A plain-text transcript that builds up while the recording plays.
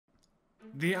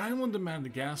The island of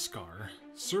Madagascar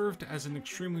served as an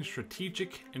extremely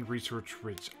strategic and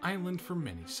resource-rich island for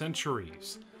many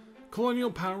centuries.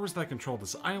 Colonial powers that controlled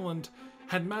this island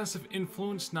had massive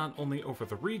influence not only over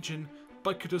the region,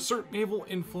 but could assert naval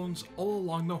influence all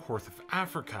along the Horn of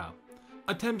Africa.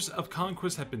 Attempts of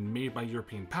conquest had been made by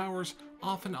European powers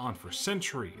off and on for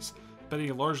centuries, but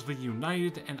a largely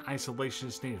united and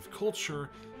isolationist native culture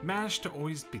managed to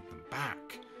always beat them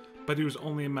back. But it was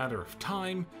only a matter of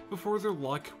time before their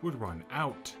luck would run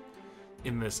out.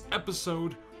 In this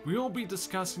episode, we will be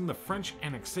discussing the French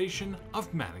annexation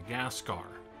of Madagascar.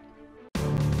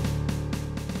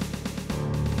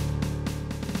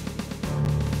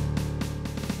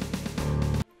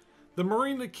 The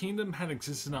Merina Kingdom had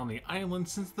existed on the island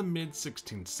since the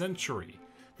mid-16th century.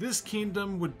 This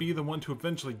kingdom would be the one to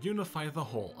eventually unify the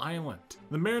whole island.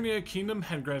 The Merina Kingdom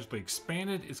had gradually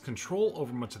expanded its control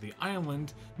over much of the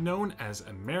island, known as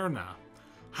Imerina.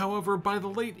 However, by the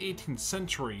late 18th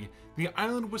century, the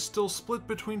island was still split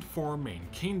between four main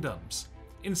kingdoms.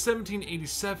 In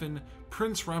 1787,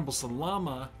 Prince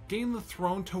Ramboasalama gained the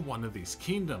throne to one of these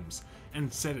kingdoms,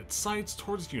 and set its sights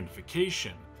towards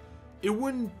unification. It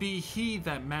wouldn't be he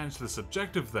that managed this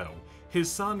objective though. His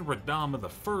son Radama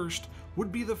I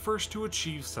would be the first to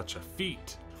achieve such a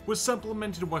feat. With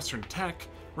supplemented Western tech,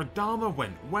 Radama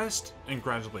went west and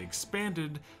gradually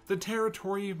expanded the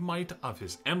territory might of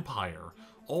his empire,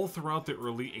 all throughout the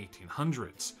early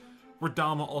 1800s.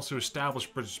 Radama also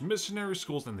established British missionary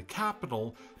schools in the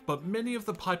capital, but many of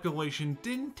the population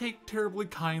didn't take terribly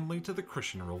kindly to the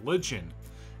Christian religion.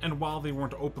 And while they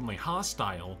weren't openly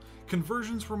hostile,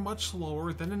 conversions were much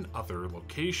slower than in other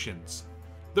locations.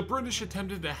 The British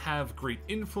attempted to have great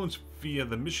influence via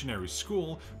the missionary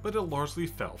school, but it largely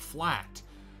fell flat.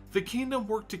 The kingdom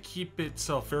worked to keep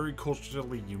itself very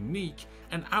culturally unique,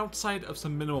 and outside of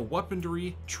some minimal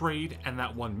weaponry, trade, and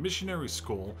that one missionary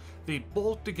school, they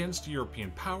bulked against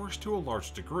European powers to a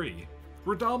large degree.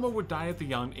 Radama would die at the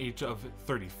young age of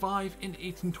 35 in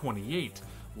 1828,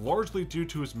 largely due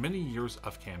to his many years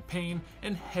of campaign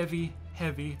and heavy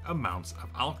amounts of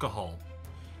alcohol.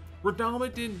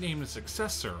 Radama didn't name a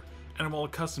successor, and while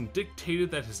custom dictated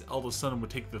that his eldest son would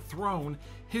take the throne,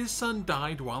 his son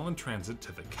died while in transit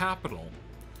to the capital.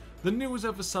 The news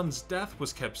of his son's death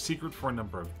was kept secret for a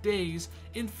number of days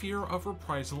in fear of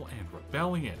reprisal and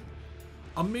rebellion.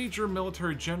 A major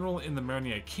military general in the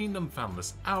Merina Kingdom found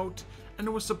this out,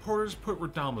 and with supporters put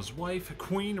Radama's wife,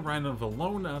 Queen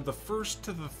Ranavalona I,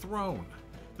 to the throne.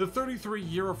 The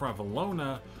 33-year of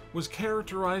Ranavalona was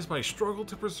characterized by a struggle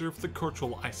to preserve the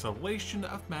cultural isolation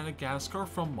of Madagascar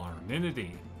from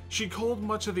modernity. She culled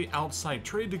much of the outside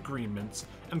trade agreements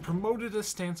and promoted a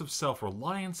stance of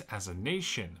self-reliance as a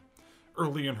nation.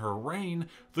 Early in her reign,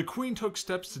 the Queen took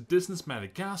steps to distance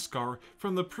Madagascar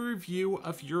from the purview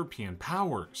of European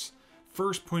powers,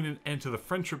 first putting an end to the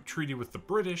friendship treaty with the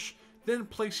British, then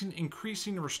placing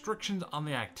increasing restrictions on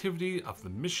the activity of the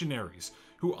missionaries,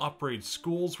 who operated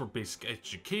schools where basic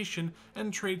education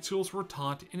and trade schools were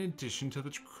taught in addition to the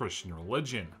Christian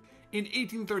religion. In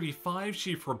 1835,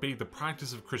 she forbade the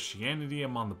practice of Christianity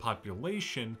among the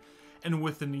population, and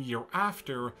within a year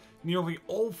after, nearly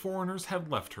all foreigners had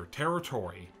left her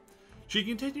territory. She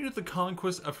continued the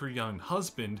conquest of her young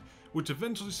husband, which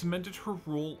eventually cemented her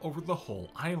rule over the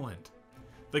whole island.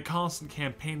 The constant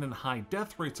campaign and high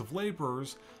death rates of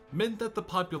laborers meant that the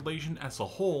population as a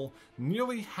whole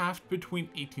nearly halved between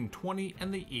 1820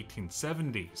 and the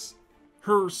 1870s.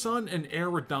 Her son and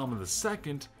heir Radama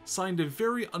II signed a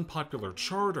very unpopular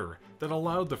charter that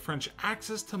allowed the French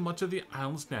access to much of the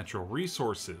island's natural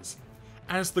resources.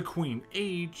 As the Queen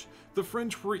aged, the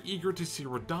French were eager to see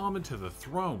Radama to the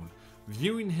throne,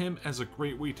 viewing him as a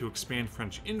great way to expand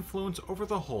French influence over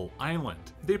the whole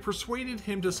island. They persuaded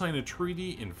him to sign a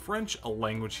treaty in French, a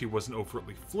language he wasn't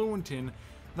overtly fluent in,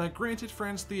 that granted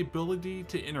France the ability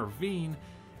to intervene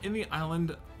in the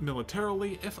island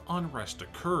militarily if unrest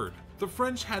occurred. The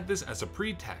French had this as a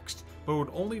pretext, but would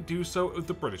only do so if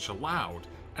the British allowed,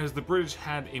 as the British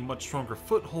had a much stronger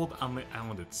foothold on the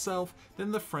island itself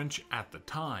than the French at the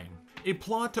time. A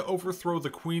plot to overthrow the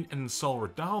Queen and install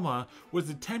Radama was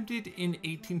attempted in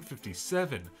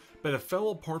 1857, but it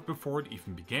fell apart before it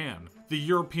even began. The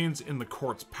Europeans in the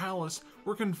court's palace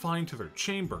were confined to their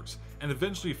chambers, and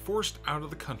eventually forced out of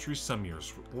the country some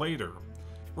years later.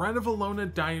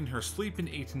 Ranavalona died in her sleep in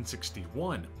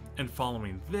 1861, and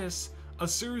following this, a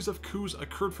series of coups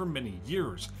occurred for many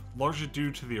years, largely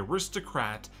due to the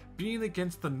aristocrat being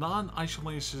against the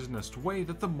non-isolationist way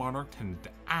that the monarch tended to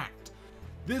act.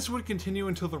 This would continue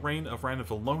until the reign of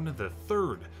Ranavalona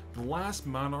III, the last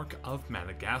monarch of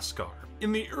Madagascar.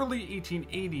 In the early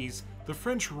 1880s, the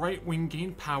French right wing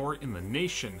gained power in the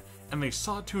nation, and they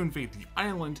sought to invade the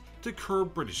island to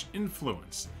curb British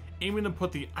influence, aiming to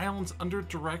put the islands under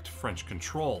direct French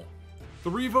control. The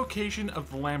revocation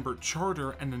of the Lambert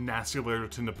Charter and a nasty letter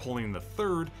to Napoleon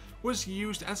III was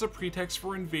used as a pretext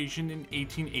for invasion in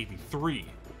 1883.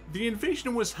 The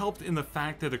invasion was helped in the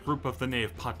fact that a group of the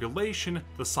native population,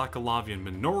 the Sakalavian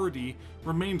minority,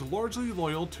 remained largely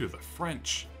loyal to the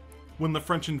French. When the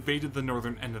French invaded the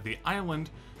northern end of the island,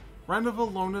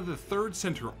 Ranavalona III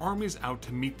sent her armies out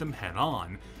to meet them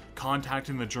head-on,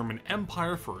 contacting the German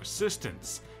Empire for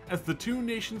assistance, as the two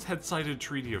nations had signed a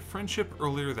treaty of friendship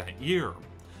earlier that year.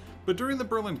 But during the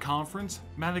Berlin Conference,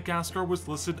 Madagascar was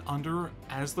listed under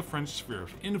as the French sphere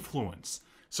of influence,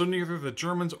 so neither the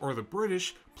Germans or the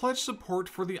British pledged support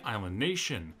for the island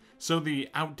nation, so the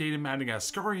outdated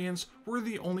Madagascarians were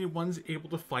the only ones able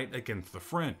to fight against the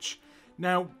French.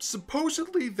 Now,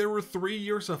 supposedly there were 3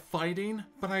 years of fighting,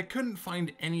 but I couldn't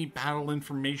find any battle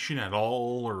information at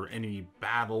all, or any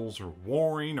battles or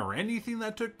warring or anything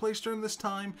that took place during this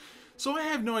time, so I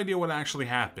have no idea what actually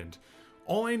happened.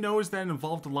 All I know is that it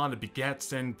involved a lot of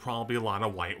baguettes and probably a lot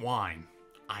of white wine.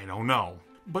 I don't know.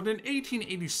 But in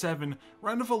 1887,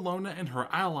 Ranavalona and her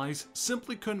allies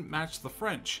simply couldn't match the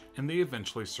French, and they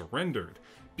eventually surrendered,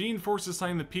 being forced to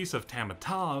sign the Peace of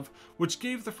Tamatave, which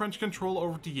gave the French control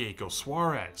over Diego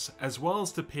Suarez, as well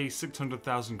as to pay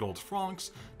 600,000 gold francs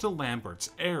to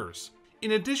Lambert's heirs.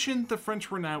 In addition, the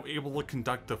French were now able to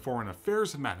conduct the foreign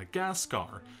affairs of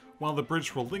Madagascar, while the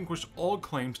British relinquished all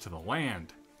claims to the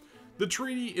land. The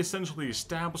treaty essentially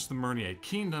established the Merina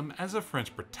Kingdom as a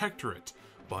French protectorate,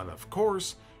 but of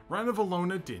course,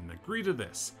 Ranavalona didn't agree to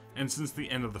this, and since the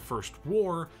end of the First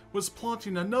War, was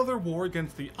plotting another war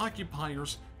against the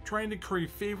occupiers, trying to curry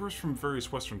favors from various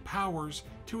Western powers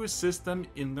to assist them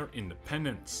in their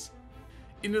independence.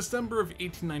 In December of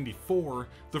 1894,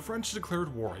 the French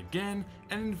declared war again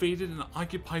and invaded and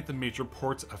occupied the major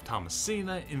ports of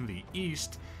Tomasina in the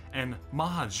east and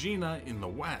Mahajina in the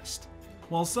west.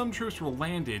 While some troops were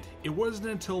landed, it wasn't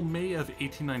until May of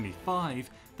 1895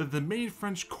 that the main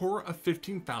French corps of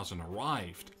 15,000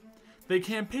 arrived. They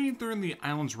campaigned during the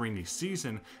island's rainy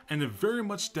season and are very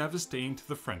much devastating to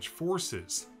the French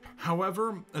forces.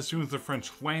 However, as soon as the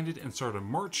French landed and started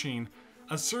marching,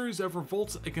 a series of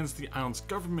revolts against the island's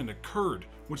government occurred,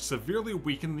 which severely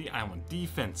weakened the island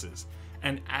defenses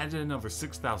and added another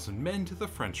 6,000 men to the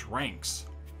French ranks.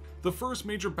 The first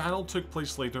major battle took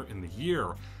place later in the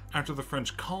year, after the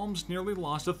French columns nearly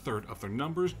lost a third of their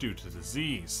numbers due to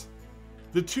disease.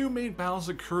 The two main battles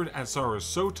occurred at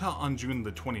Sarasota on June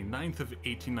the 29th of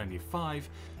 1895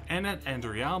 and at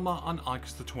Andriama on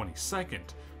August the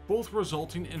 22nd, both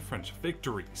resulting in French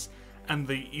victories, and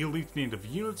the elite native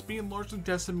units being largely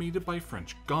decimated by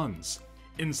French guns.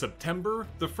 In September,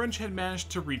 the French had managed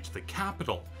to reach the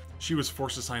capital. She was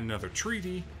forced to sign another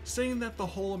treaty, saying that the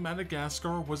whole of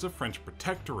Madagascar was a French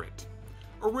protectorate.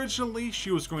 Originally, she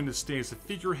was going to stay as a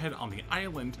figurehead on the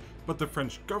island, but the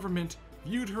French government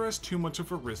viewed her as too much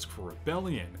of a risk for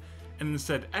rebellion, and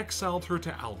instead exiled her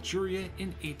to Algeria in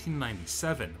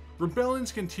 1897.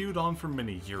 Rebellions continued on for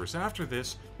many years after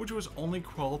this, which was only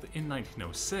quelled in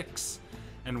 1906.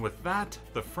 And with that,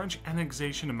 the French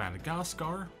annexation of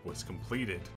Madagascar was completed.